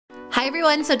Hi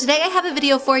everyone, so today I have a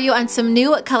video for you on some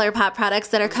new Colourpop products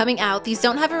that are coming out. These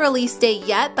don't have a release date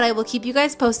yet, but I will keep you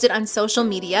guys posted on social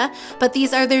media. But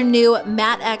these are their new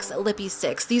Matte X Lippie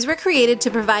Stix. These were created to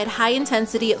provide high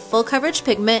intensity, full coverage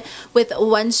pigment with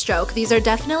one stroke. These are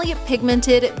definitely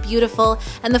pigmented, beautiful,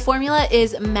 and the formula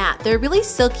is matte. They're really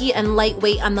silky and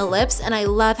lightweight on the lips, and I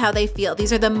love how they feel.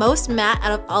 These are the most matte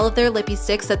out of all of their Lippie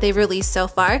Stix that they've released so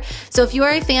far. So if you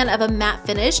are a fan of a matte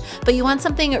finish, but you want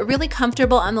something really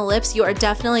comfortable on the lips, you are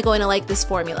definitely going to like this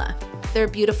formula. They're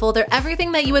beautiful. They're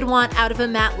everything that you would want out of a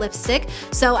matte lipstick.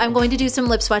 So I'm going to do some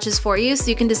lip swatches for you so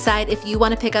you can decide if you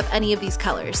want to pick up any of these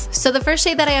colors. So the first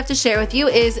shade that I have to share with you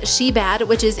is Shea,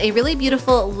 which is a really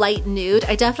beautiful light nude.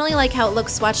 I definitely like how it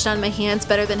looks swatched on my hands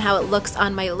better than how it looks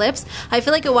on my lips. I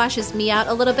feel like it washes me out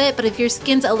a little bit, but if your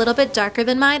skin's a little bit darker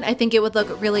than mine, I think it would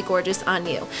look really gorgeous on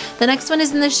you. The next one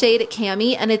is in the shade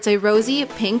Cami, and it's a rosy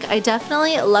pink. I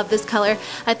definitely love this color.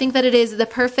 I think that it is the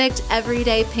perfect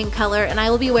everyday pink color, and I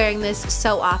will be wearing this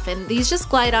so often. These just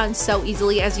glide on so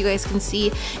easily, as you guys can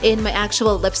see in my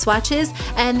actual lip swatches,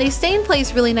 and they stay in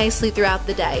place really nicely throughout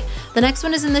the day. The next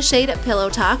one is in the shade Pillow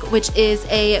Talk, which is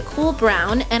a cool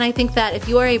brown, and I think that if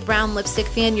you are a brown lipstick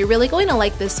fan, you're really going to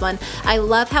like this one. I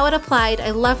love how it applied.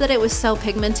 I love that it was so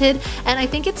pigmented, and I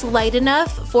think it's light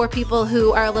enough for people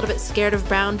who are a little bit scared of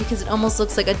brown because it almost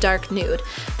looks like a dark nude.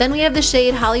 Then we have the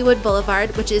shade Hollywood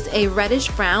Boulevard, which is a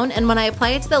reddish brown, and when I apply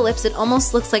it to the lips, it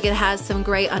almost looks like it has some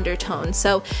gray undertone.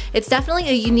 So it's definitely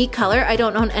a unique color. I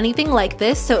don't own anything like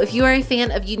this, so if you are a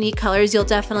fan of unique colors, you'll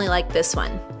definitely like this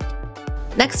one.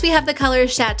 Next we have the color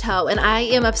Chateau, and I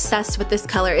am obsessed with this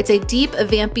color. It's a deep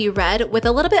vampy red with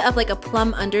a little bit of like a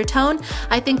plum undertone.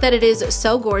 I think that it is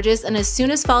so gorgeous, and as soon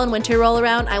as fall and winter roll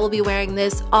around, I will be wearing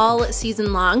this all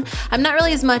season long. I'm not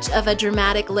really as much of a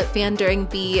dramatic lip fan during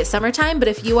the summertime, but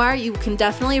if you are, you can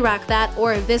definitely rock that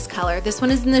or this color. This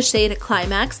one is in the shade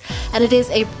Climax, and it is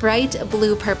a bright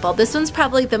blue purple. This one's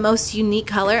probably the most unique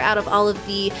color out of all of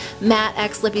the Matte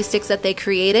X Lippie Stix that they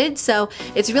created, so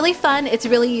it's really fun, it's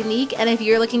really unique, and if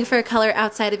you're looking for a color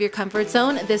outside of your comfort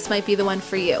zone, this might be the one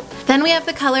for you. Then we have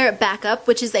the color Backup,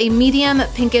 which is a medium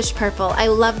pinkish purple. I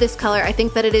love this color. I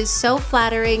think that it is so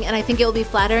flattering, and I think it will be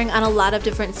flattering on a lot of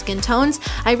different skin tones.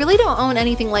 I really don't own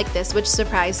anything like this, which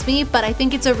surprised me, but I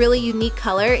think it's a really unique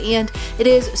color, and it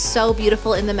is so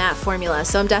beautiful in the matte formula,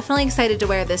 so I'm definitely excited to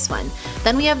wear this one.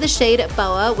 Then we have the shade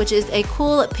Boa, which is a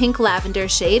cool pink lavender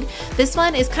shade. This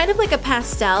one is kind of like a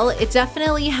pastel. It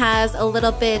definitely has a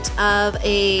little bit of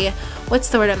a, what's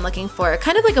the word I'm looking for?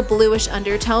 Kind of like a bluish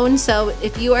undertone, so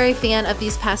if you are a fan of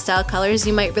these pastel colors,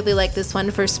 you might really like this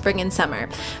one for spring and summer.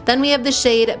 Then we have the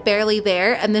shade Barely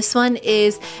There, and this one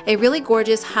is a really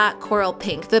gorgeous hot coral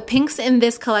pink. The pinks in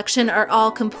this collection are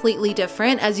all completely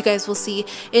different, as you guys will see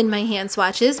in my hand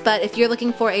swatches, but if you're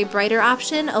looking for a brighter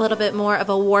option, a little bit more of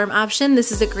a warm option,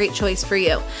 this is a great choice for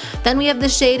you. Then we have the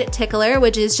shade Tickler,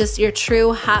 which is just your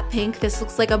true hot pink. This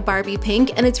looks like a Barbie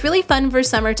pink, and it's really fun for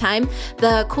summertime.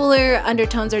 The cooler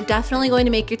undertones are definitely going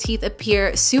to make your teeth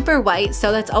appear super white,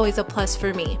 so that's always a plus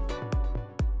for me.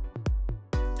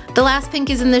 The last pink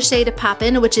is in the shade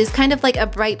Poppin', which is kind of like a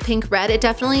bright pink red. It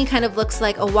definitely kind of looks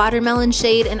like a watermelon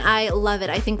shade, and I love it.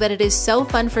 I think that it is so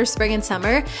fun for spring and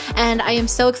summer, and I am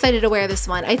so excited to wear this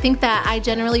one. I think that I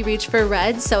generally reach for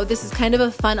red, so this is kind of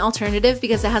a fun alternative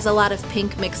because it has a lot of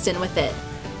pink mixed in with it.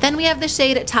 Then we have the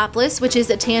shade Topless, which is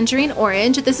a tangerine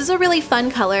orange. This is a really fun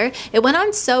color. It went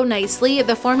on so nicely.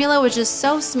 The formula was just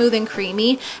so smooth and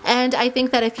creamy, and I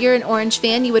think that if you're an orange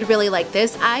fan, you would really like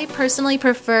this. I personally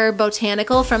prefer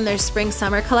Botanical from their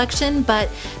spring-summer collection,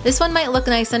 but this one might look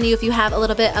nice on you if you have a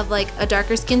little bit of like a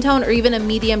darker skin tone or even a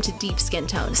medium to deep skin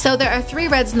tone. So there are 3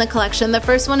 reds in the collection. The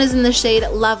first one is in the shade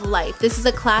Love Life. This is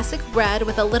a classic red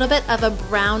with a little bit of a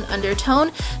brown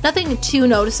undertone. Nothing too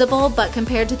noticeable, but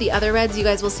compared to the other reds, you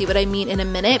guys will see what I mean in a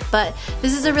minute, but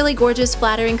this is a really gorgeous,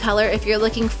 flattering color. If you're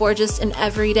looking for just an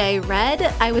everyday red,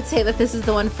 I would say that this is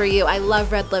the one for you. I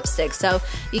love red lipstick, so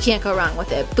you can't go wrong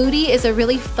with it. Booty is a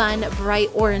really fun, bright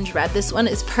orange red. This one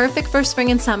is perfect for spring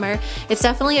and summer. It's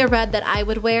definitely a red that I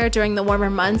would wear during the warmer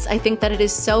months. I think that it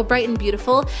is so bright and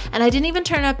beautiful, and I didn't even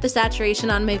turn up the saturation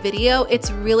on my video. It's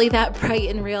really that bright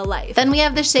in real life. Then we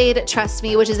have the shade Trust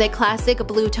Me, which is a classic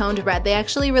blue-toned red. They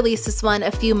actually released this one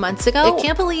a few months ago. I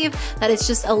can't believe that it's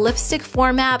just a lipstick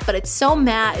format, but it's so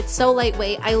matte, it's so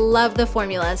lightweight. I love the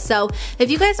formula. So if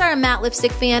you guys are a matte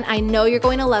lipstick fan, I know you're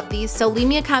going to love these. So leave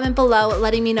me a comment below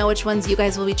letting me know which ones you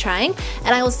guys will be trying,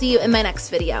 and I will see you in my next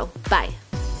video. Bye.